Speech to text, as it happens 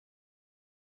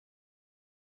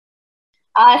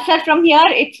Sir, from here,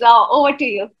 it's over to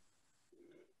you.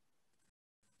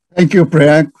 Thank you,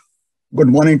 Priyank. Good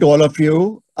morning to all of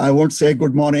you. I won't say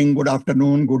good morning, good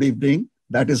afternoon, good evening.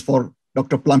 That is for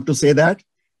Dr. Plum to say that.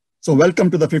 So welcome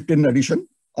to the 15th edition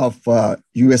of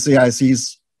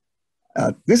USAIC's.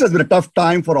 This has been a tough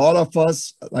time for all of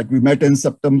us. Like we met in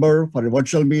September for a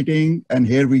virtual meeting, and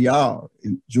here we are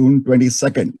in June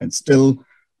 22nd, and still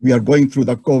we are going through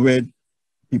the COVID.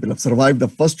 People have survived the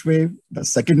first wave, the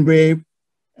second wave,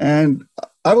 and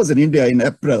I was in India in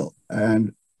April,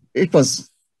 and it was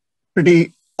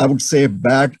pretty, I would say,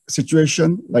 bad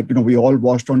situation. Like, we all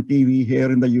watched on TV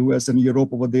here in the US and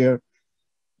Europe over there.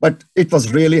 But it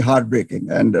was really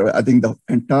heartbreaking. And I think the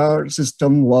entire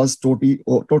system was totally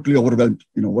overwhelmed,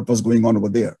 what was going on over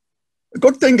there. The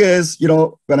good thing is,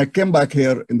 when I came back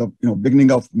here in the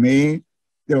beginning of May,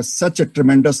 there was such a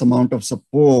tremendous amount of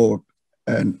support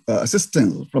and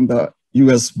assistance from the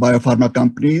US biopharma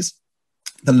companies,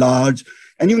 the large,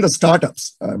 and even the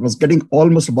startups. I was getting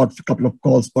almost about a couple of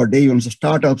calls per day. Even the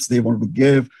startups, they wanted to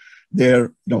give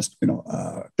their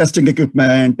testing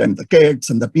equipment and the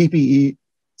kits and the PPE.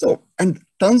 So, and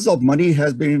tons of money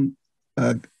has been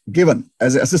given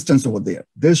as assistance over there.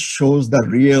 This shows the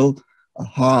real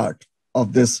heart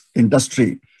of this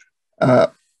industry. A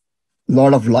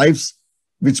lot of lives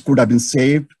which could have been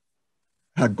saved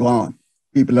have gone.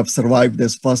 People have survived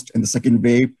this first and the second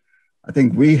wave. I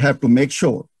think we have to make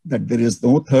sure that there is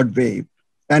no third wave.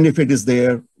 And if it is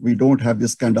there, we don't have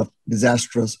this kind of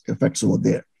disastrous effects over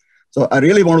there. So I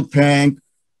really want to thank,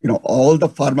 all the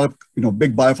pharma,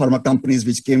 big biopharma companies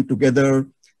which came together,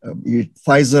 be it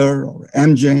Pfizer or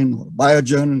Amgen or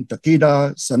Biogen,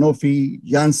 Takeda, Sanofi,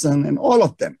 Janssen, and all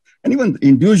of them, and even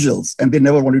individuals. And they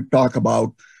never want to talk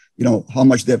about, how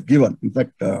much they've given. In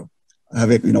fact, I have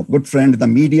a good friend in the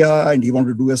media, and he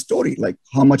wanted to do a story like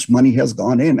how much money has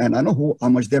gone in, and I know how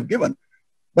much they've given.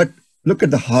 But look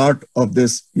at the heart of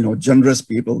this, generous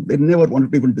people. They never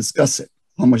wanted to even discuss it,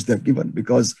 how much they've given,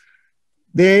 because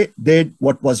they did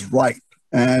what was right.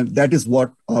 And that is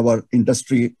what our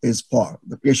industry is for.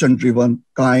 The patient-driven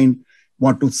kind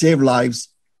want to save lives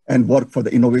and work for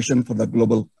the innovation for the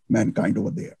global mankind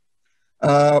over there.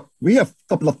 We have a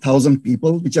couple of thousand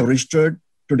people which have registered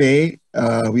today.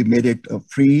 We made it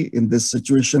free in this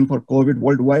situation for COVID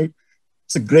worldwide.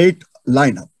 It's a great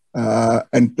lineup.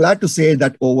 And glad to say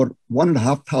that over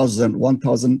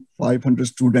 1,500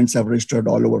 students have registered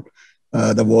all over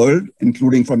the world,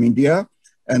 including from India,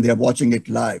 and they are watching it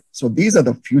live. So these are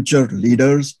the future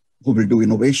leaders who will do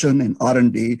innovation and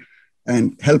R&D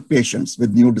and help patients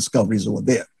with new discoveries over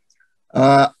there.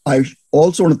 I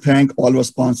also want to thank all our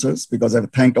sponsors, because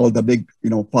I've thanked all the big,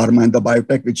 pharma and the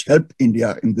biotech which helped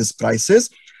India in this crisis.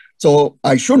 So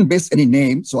I shouldn't miss any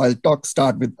name. So I'll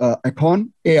start with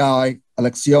Econ, AI,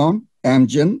 Alexion,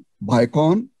 Amgen,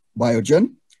 Biocon,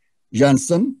 Biogen,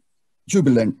 Janssen,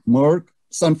 Jubilant, Merck,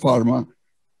 Sun Pharma,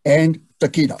 and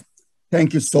Takeda.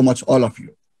 Thank you so much, all of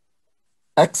you.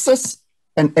 Access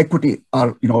and equity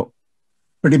are,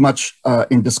 pretty much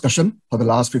in discussion for the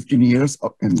last 15 years,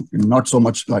 and not so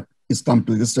much like it's come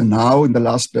to this now in the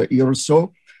last year or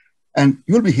so. And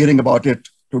you'll be hearing about it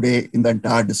today in the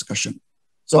entire discussion.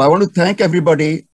 So I want to thank everybody